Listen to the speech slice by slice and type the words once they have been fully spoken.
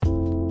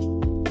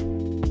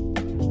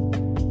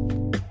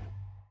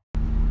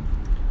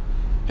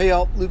Hey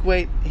y'all, Luke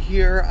Waite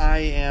here. I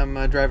am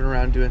driving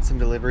around doing some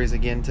deliveries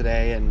again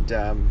today, and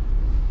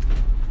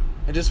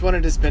I just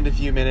wanted to spend a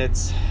few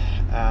minutes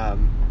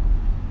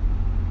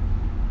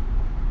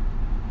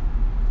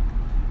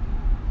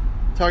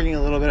talking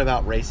a little bit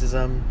about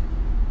racism.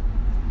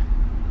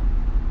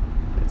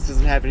 This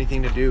doesn't have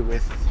anything to do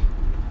with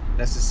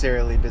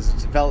necessarily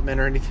business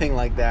development or anything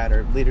like that,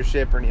 or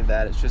leadership or any of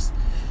that. It's just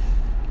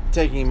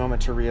taking a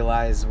moment to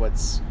realize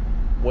what's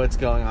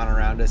going on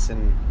around us.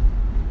 And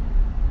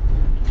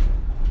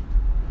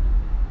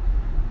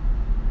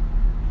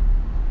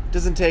it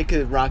doesn't take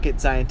a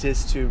rocket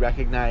scientist to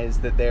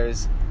recognize that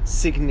there's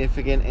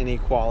significant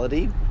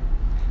inequality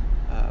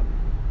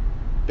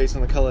based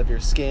on the color of your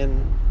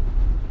skin,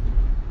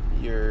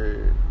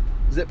 your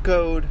zip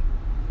code,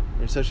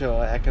 your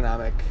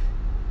socioeconomic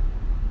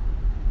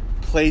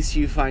place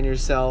you find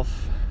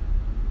yourself.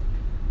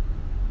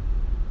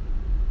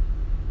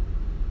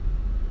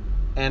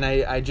 And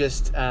I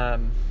just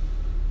I'm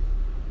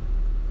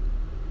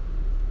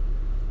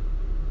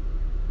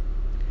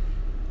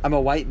a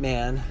white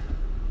man,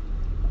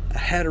 a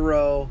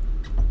hetero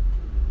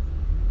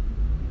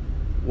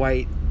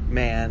white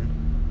man,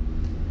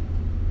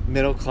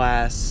 middle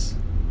class,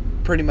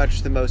 pretty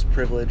much the most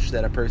privileged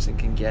that a person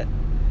can get.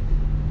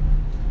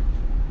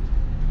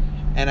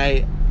 And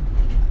I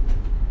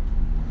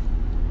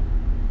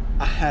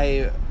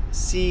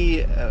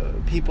see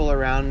people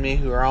around me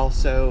who are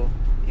also,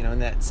 in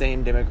that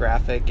same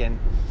demographic, and,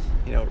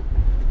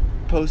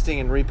 posting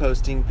and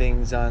reposting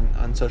things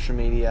on social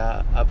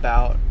media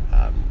about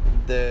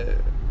the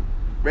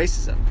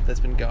racism that's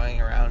been going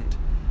around.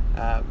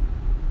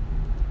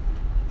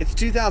 It's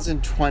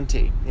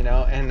 2020,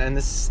 and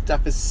this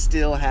stuff is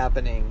still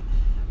happening.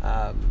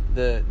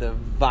 The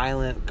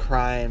violent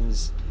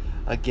crimes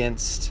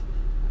against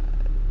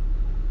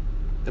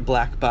the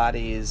black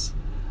bodies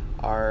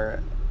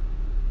are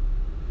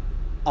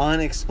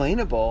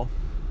unexplainable,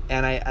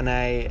 and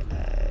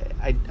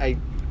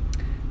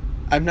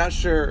I'm not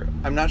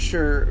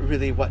sure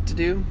really what to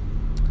do.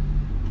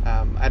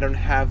 I don't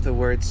have the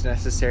words to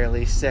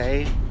necessarily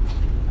say.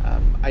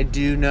 I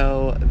do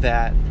know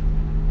that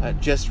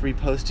just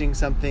reposting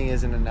something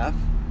isn't enough.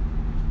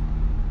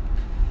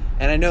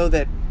 And I know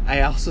that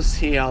I also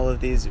see all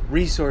of these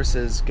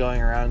resources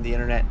going around the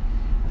internet,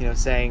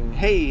 saying,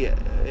 hey,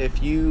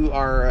 if you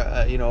are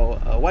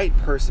a white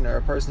person or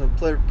a person of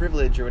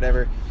privilege or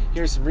whatever,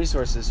 here's some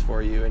resources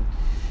for you. And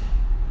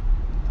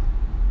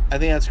I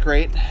think that's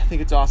great. I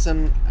think it's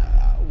awesome.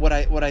 What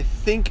I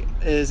think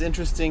is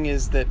interesting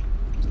is that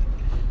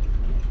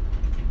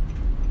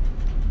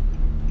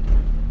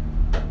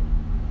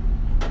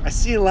I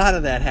see a lot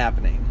of that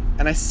happening,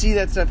 and I see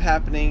that stuff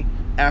happening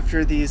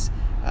after these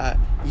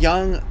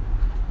young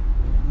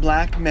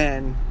black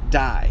men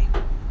die.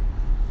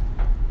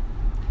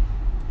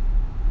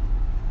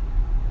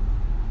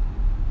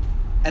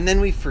 And then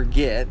we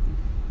forget,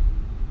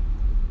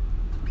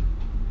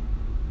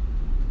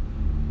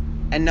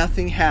 and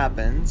nothing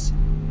happens.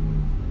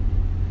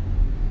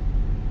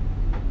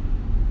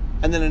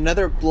 And then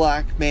another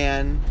black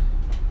man,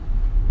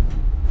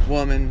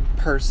 woman,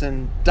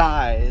 person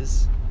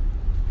dies.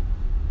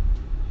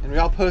 And we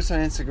all post on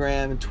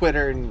Instagram and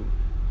Twitter and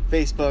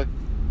Facebook.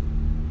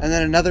 And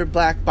then another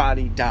black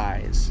body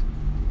dies.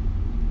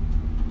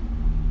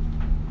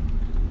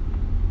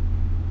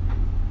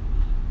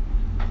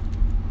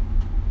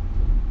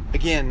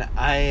 Again,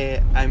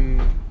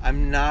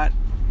 I'm not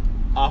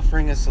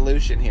offering a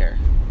solution here.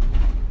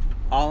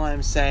 All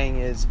I'm saying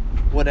is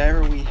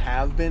whatever we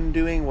have been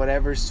doing,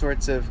 whatever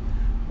sorts of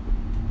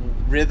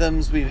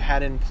rhythms we've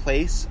had in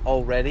place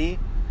already,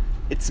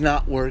 it's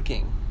not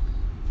working.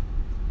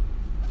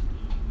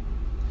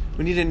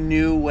 We need a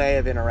new way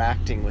of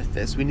interacting with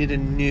this. We need a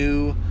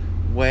new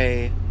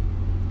way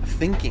of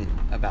thinking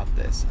about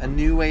this, a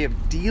new way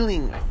of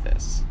dealing with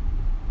this.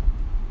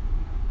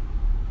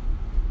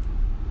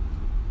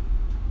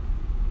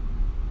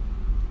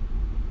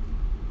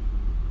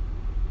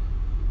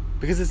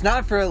 Because it's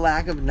not for a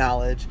lack of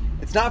knowledge.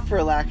 It's not for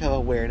a lack of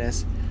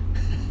awareness.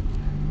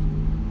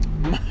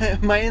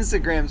 My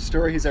Instagram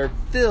stories are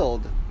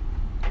filled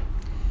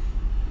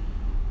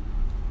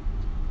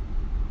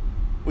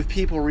with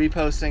people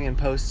reposting and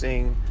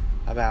posting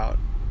about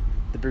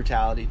the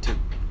brutality to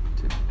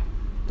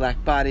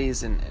black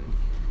bodies, and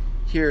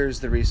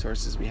here's the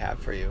resources we have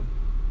for you.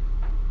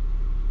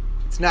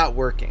 It's not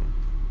working.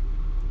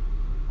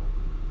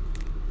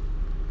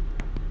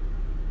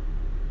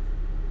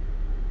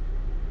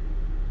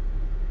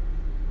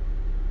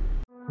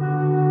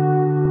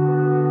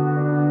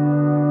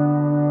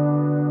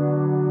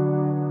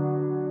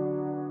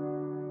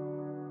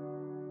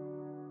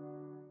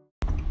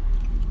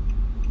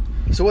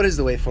 So what is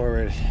the way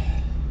forward?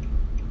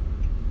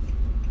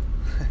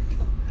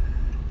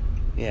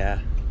 Yeah.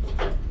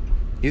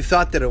 You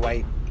thought that a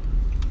white,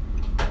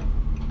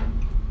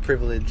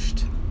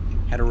 privileged,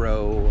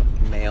 hetero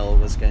male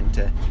was going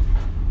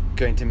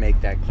to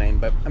make that claim,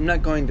 but I'm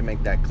not going to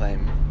make that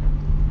claim.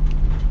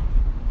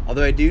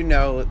 Although I do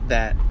know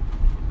that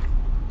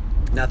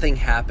nothing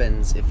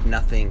happens if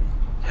nothing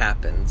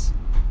happens.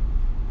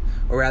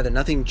 Or rather,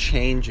 nothing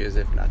changes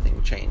if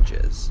nothing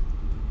changes.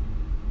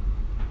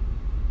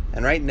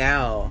 And right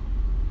now,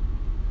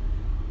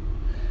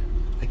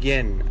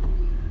 again,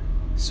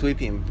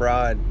 sweeping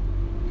broad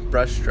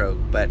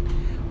brushstroke, but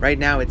right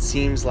now it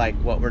seems like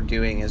what we're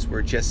doing is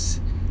we're just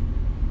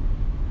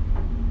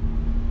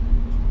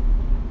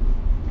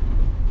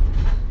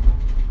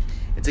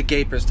it's a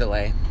gaper's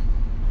delay.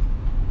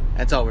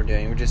 That's all we're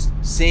doing. We're just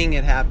seeing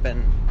it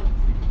happen.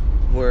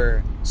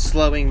 We're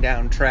slowing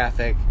down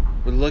traffic.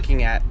 We're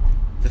looking at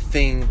the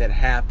thing that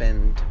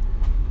happened.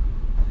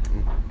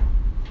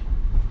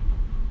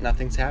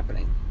 Nothing's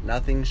happening.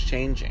 Nothing's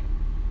changing.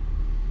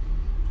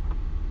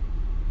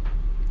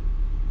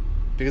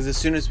 Because as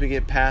soon as we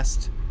get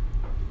past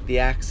the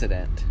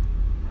accident,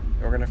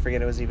 we're going to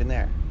forget it was even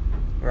there.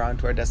 We're on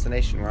to our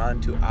destination. We're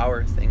on to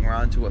our thing. We're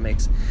on to what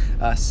makes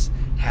us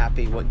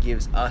happy, what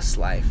gives us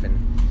life.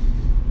 And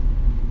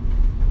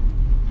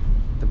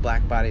the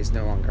black bodies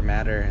no longer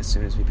matter as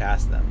soon as we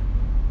pass them.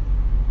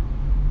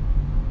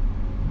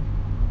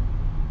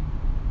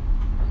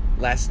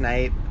 Last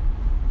night,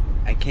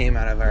 I came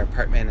out of our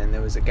apartment and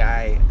there was a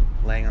guy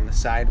laying on the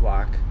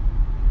sidewalk,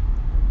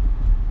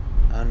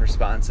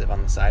 unresponsive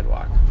on the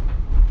sidewalk.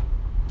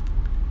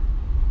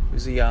 He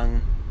was a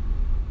young,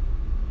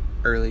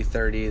 early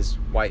 30s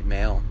white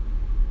male.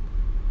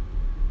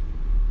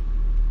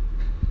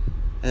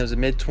 And there was a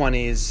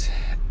mid-20s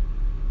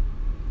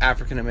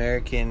African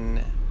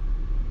American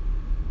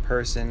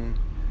person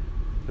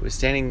who was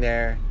standing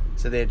there.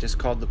 So they had just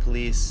called the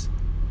police,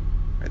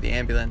 or the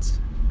ambulance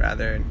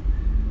rather, and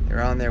they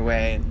were on their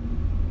way.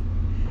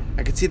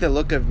 I could see the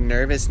look of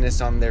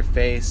nervousness on their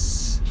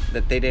face,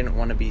 that they didn't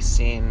want to be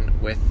seen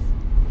with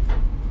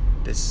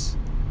this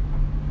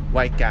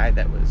white guy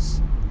that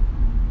was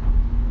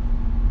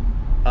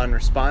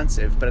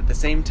unresponsive, but at the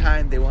same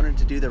time they wanted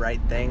to do the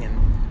right thing. And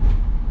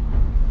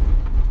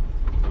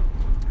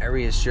I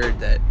reassured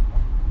that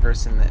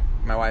person that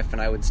my wife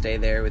and I would stay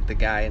there with the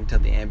guy until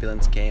the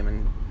ambulance came,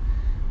 and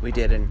we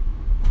did, and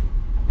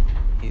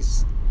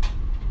he's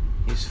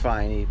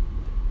fine. He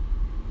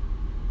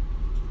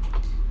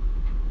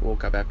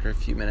woke up after a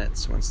few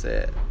minutes once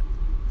the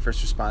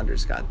first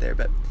responders got there.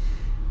 But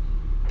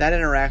that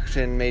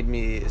interaction made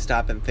me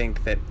stop and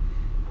think that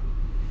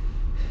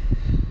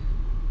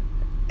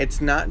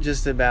it's not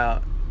just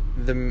about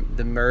the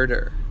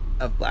murder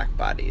of black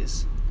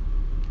bodies.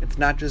 It's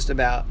not just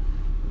about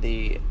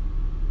the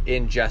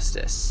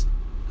injustice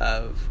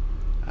of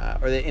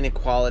or the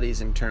inequalities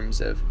in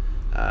terms of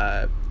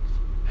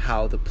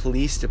how the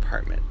police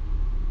department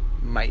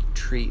might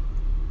treat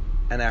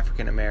an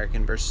African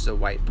American versus a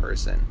white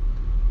person.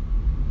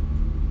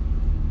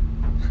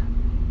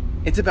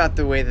 It's about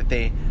the way that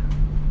they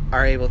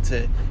are able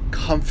to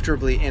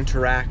comfortably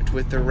interact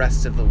with the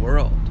rest of the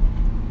world.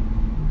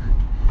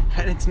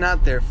 And it's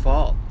not their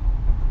fault.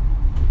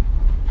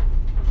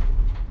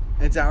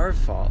 It's our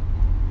fault.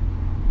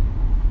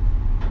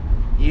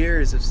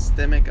 Years of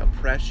systemic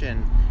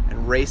oppression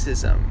and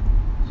racism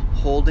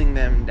holding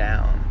them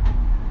down,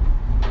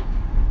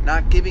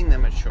 not giving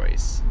them a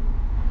choice,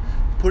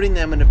 putting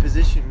them in a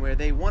position where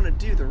they want to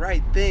do the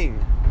right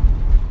thing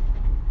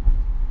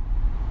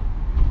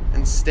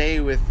and stay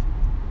with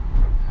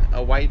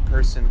a white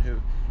person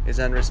who is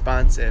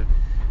unresponsive,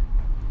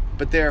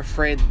 but they're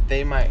afraid that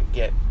they might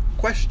get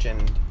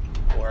questioned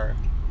or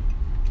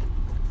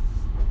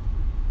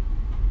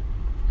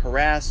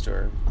harassed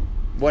or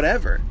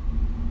whatever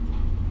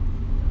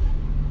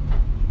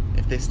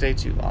if they stay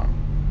too long,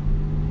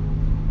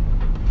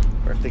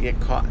 or if they get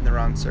caught in the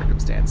wrong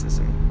circumstances.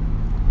 And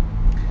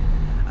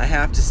I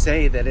have to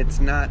say that it's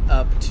not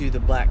up to the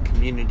black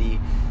community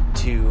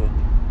to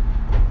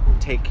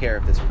take care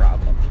of this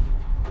problem.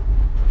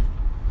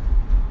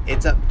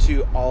 It's up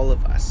to all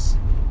of us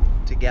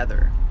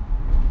together.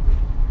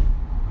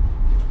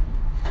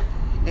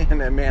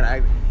 And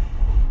man,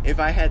 if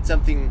I had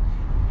some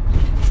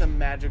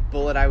magic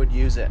bullet, I would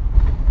use it.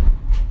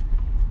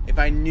 If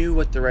I knew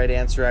what the right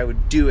answer, I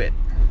would do it.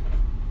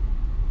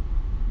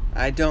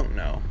 I don't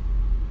know.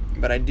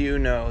 But I do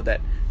know that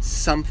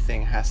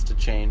something has to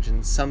change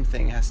and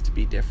something has to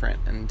be different,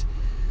 and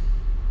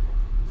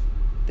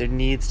there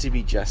needs to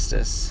be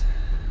justice.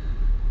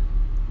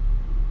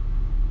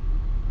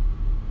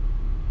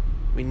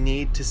 We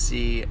need to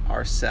see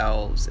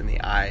ourselves in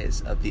the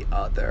eyes of the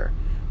other,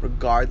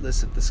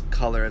 regardless of the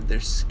color of their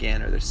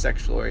skin or their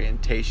sexual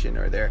orientation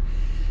or their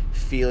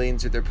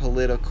feelings or their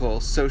political,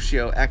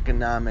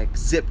 socio-economic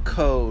zip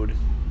code.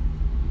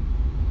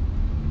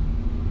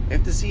 We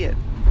have to see it.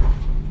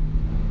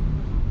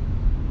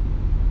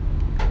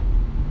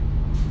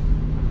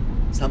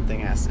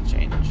 Something has to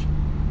change.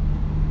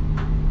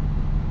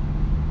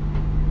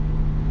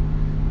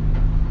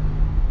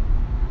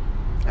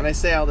 And I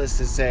say all this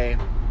to say,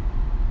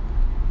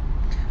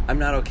 I'm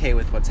not okay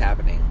with what's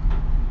happening.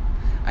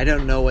 I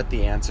don't know what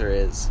the answer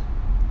is,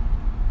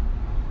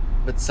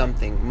 but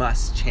something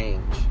must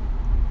change.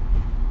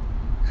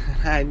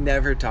 I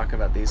never talk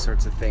about these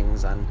sorts of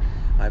things on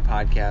my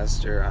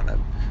podcast or on a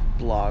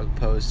blog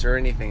post or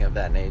anything of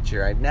that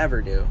nature. I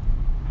never do.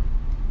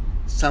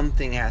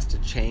 Something has to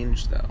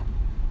change, though.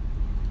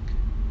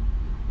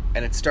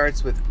 And it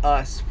starts with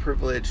us,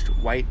 privileged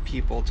white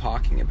people,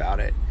 talking about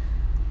it.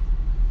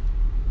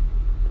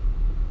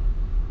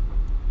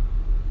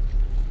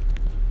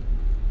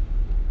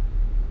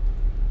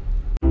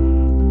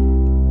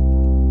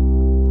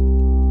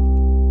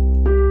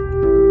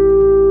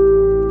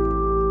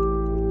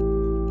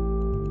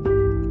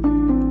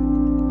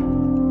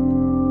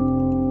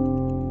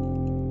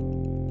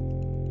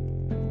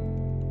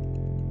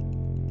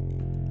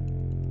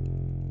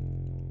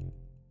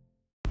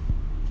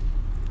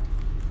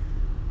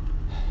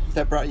 If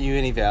that brought you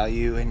any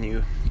value and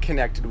you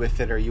connected with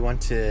it, or you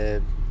want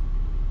to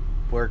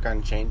work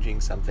on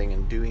changing something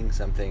and doing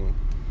something,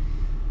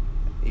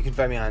 you can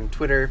find me on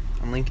Twitter,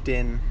 on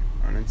LinkedIn,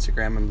 on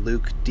Instagram. I'm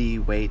Luke D.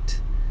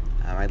 Waite.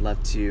 I'd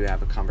love to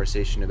have a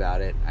conversation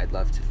about it. I'd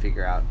love to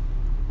figure out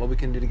what we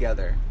can do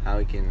together, how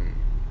we can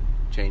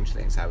change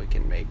things, how we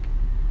can make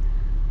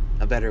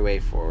a better way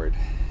forward.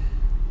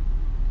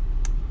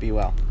 Be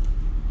well.